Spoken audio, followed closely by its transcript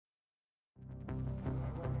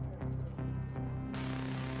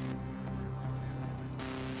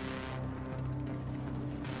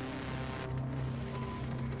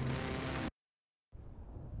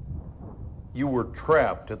You were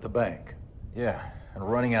trapped at the bank. Yeah, and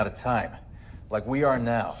running out of time. Like we are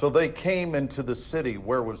now. So they came into the city.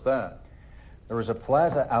 Where was that? There was a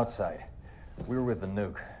plaza outside. We were with the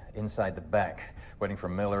nuke, inside the bank, waiting for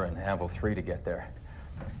Miller and Anvil 3 to get there.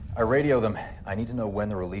 I radio them. I need to know when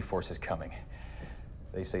the relief force is coming.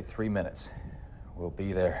 They say 3 minutes. We'll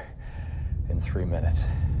be there in 3 minutes.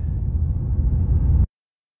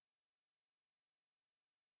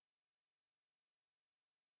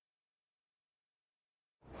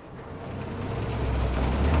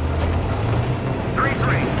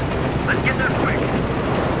 Let's get there quick.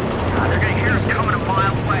 They're gonna hear us coming a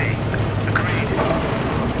mile away. Agreed.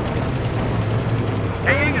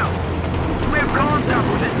 Hey, Ingo. Do we have contact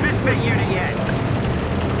with this misfit unit yet?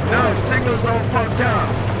 No, signal's all fucked up.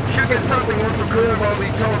 Should get something once we're clear of all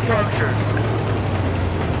these tall structures.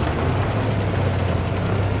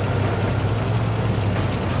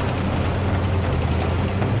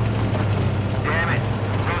 Damn it.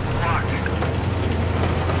 Road's blocked.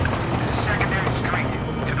 This is secondary street.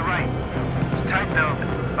 To the right. It's tight though.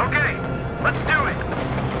 Okay, let's do it.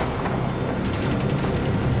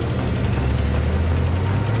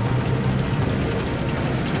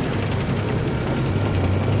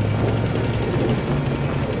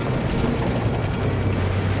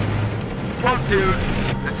 Fuck, dude.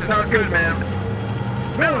 This is not good, man.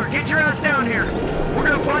 Miller, get your ass down here. We're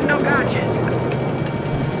gonna find no patches.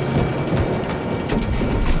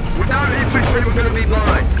 Without infantry, we're gonna be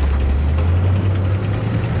blind.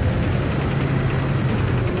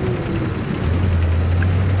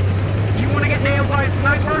 You wanna get nailed by a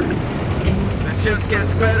sniper? This just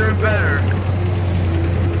gets better and better.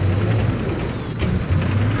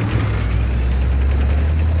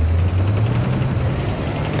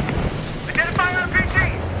 Identify RPG!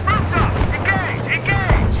 Rooftop! Engage!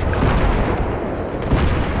 Engage!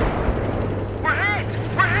 We're hit!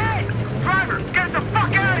 We're hit! Driver, get the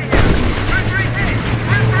fuck out of here! Rooftree's hit!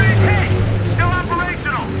 Rooftree's hit! Still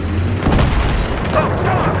operational! Oh,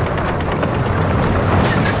 fuck!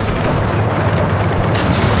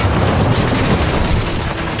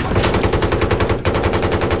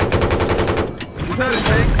 Was that a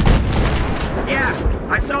tank? Yeah,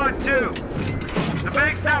 I saw it too. The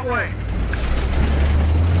bank's that way.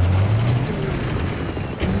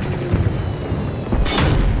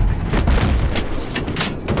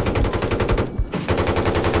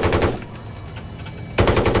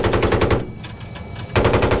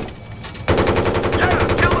 Yeah,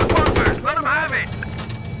 kill the bunkers. Let them have it.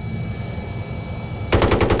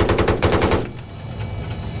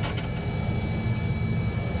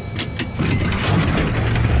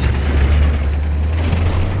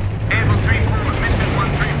 Anvil 3-4, Misfit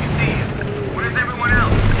 1-3, if you see him. Where's everyone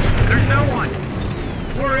else? There's no one.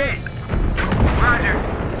 We're it. Roger.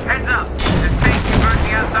 Heads up. There's tanks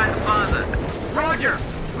converging outside the plaza. Roger.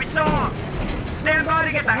 We saw him. Stand by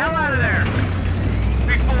to get the hell out of there.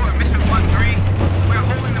 3-4, Misfit 1-3. We're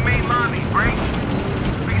holding the main lobby. Break.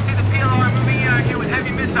 We can see the PLR moving in out here with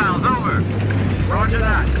heavy missiles. Over. Roger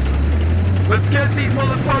that. Let's get these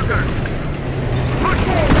motherfuckers. Push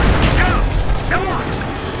forward! Go! Come on!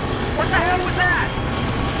 What the hell was that?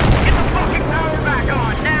 Get the fucking power back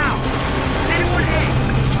on, now! Is anyone hit?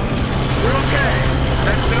 We're okay.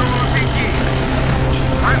 That's no RPG.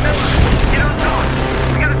 Alright, Miller, get on top!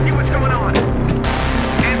 We gotta see what's going on.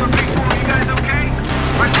 Anvil 3-4, you guys okay?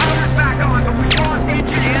 My power's back on, but we've lost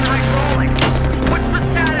engine and hydraulics. What's the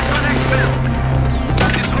status on X-Build?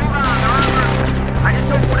 Just hold on, they're on route. I just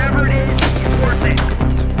hope whatever it is worth it.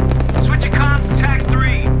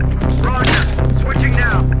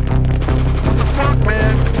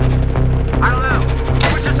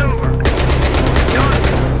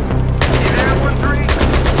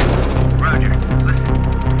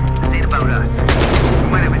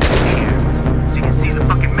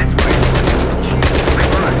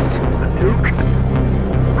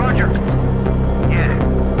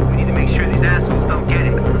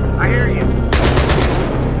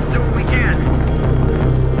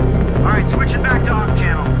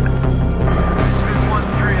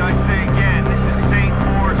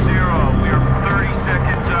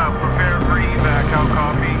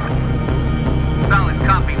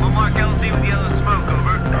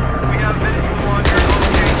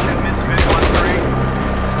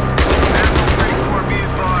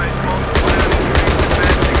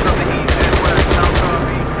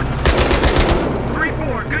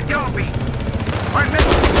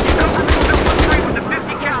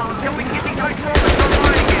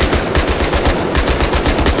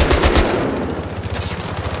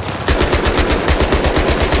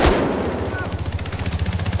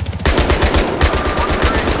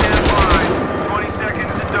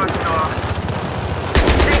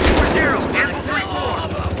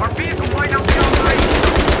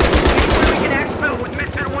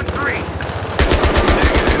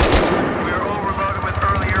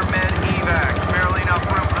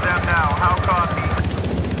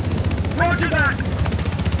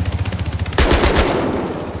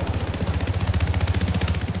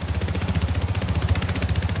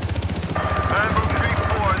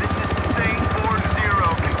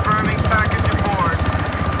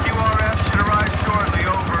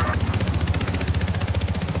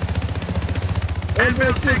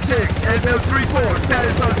 Anvil 6-6, Anvil 3-4,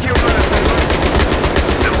 status on Q1.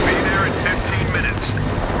 They'll be there in 15 minutes.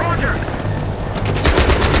 Roger!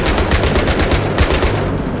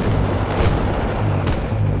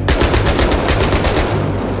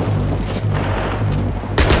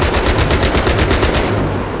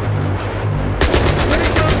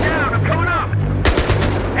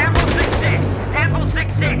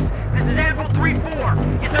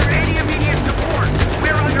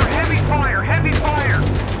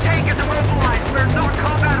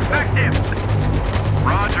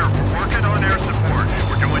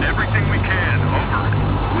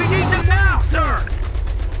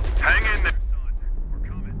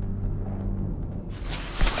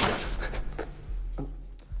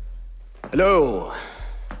 Hello,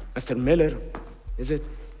 Mr. Miller, is it?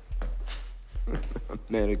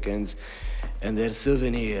 Americans and their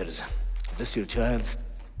souvenirs. Is this your child?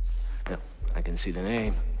 Yeah, I can see the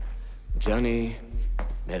name. Johnny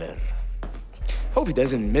Miller. Hope he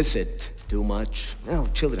doesn't miss it too much. You know,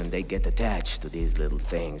 children, they get attached to these little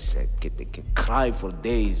things. They can cry for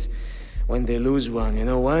days when they lose one. You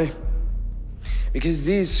know why? Because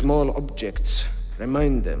these small objects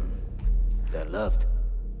remind them they're loved.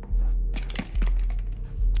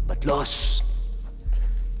 But loss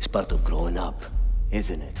is part of growing up,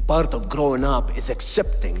 isn't it? Part of growing up is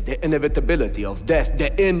accepting the inevitability of death.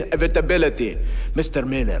 The inevitability, Mr.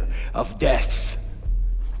 Miller, of death.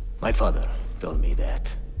 My father told me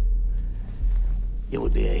that. You will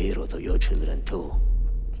be a hero to your children, too.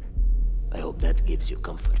 I hope that gives you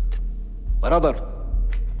comfort. Brother.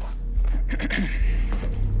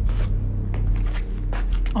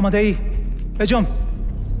 Amadei, Bejum.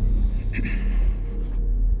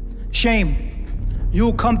 Shame.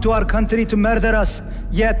 You come to our country to murder us,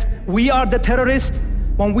 yet we are the terrorists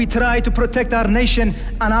when we try to protect our nation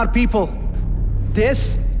and our people.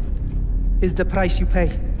 This is the price you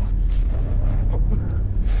pay.